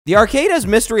The arcade has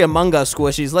Mystery Among Us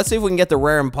squishies. Let's see if we can get the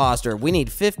rare imposter. We need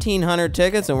 1,500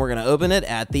 tickets, and we're going to open it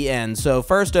at the end. So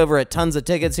first, over at Tons of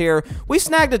Tickets here, we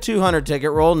snagged a 200 ticket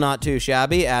roll. Not too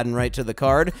shabby, adding right to the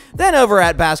card. Then over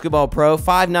at Basketball Pro,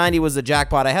 590 was the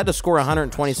jackpot. I had to score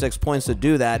 126 points to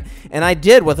do that, and I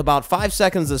did with about 5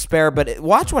 seconds to spare, but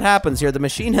watch what happens here. The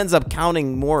machine ends up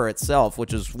counting more itself,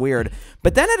 which is weird.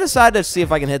 But then I decided to see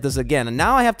if I can hit this again, and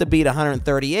now I have to beat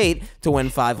 138 to win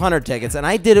 500 tickets, and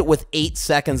I did it with 8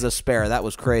 seconds to spare. That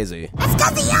was crazy. It's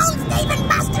 'cause he owns David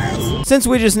Buster's. Since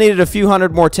we just needed a few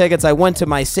hundred more tickets, I went to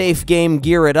my safe game,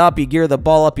 Gear It Up. You gear the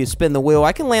ball up, you spin the wheel.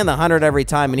 I can land the 100 every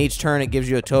time, and each turn it gives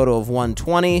you a total of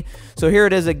 120. So here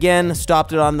it is again.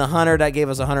 Stopped it on the 100. That gave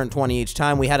us 120 each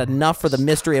time. We had enough for the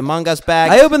Mystery Among Us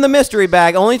bag. I opened the mystery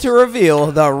bag only to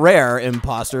reveal the rare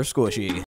imposter squishy.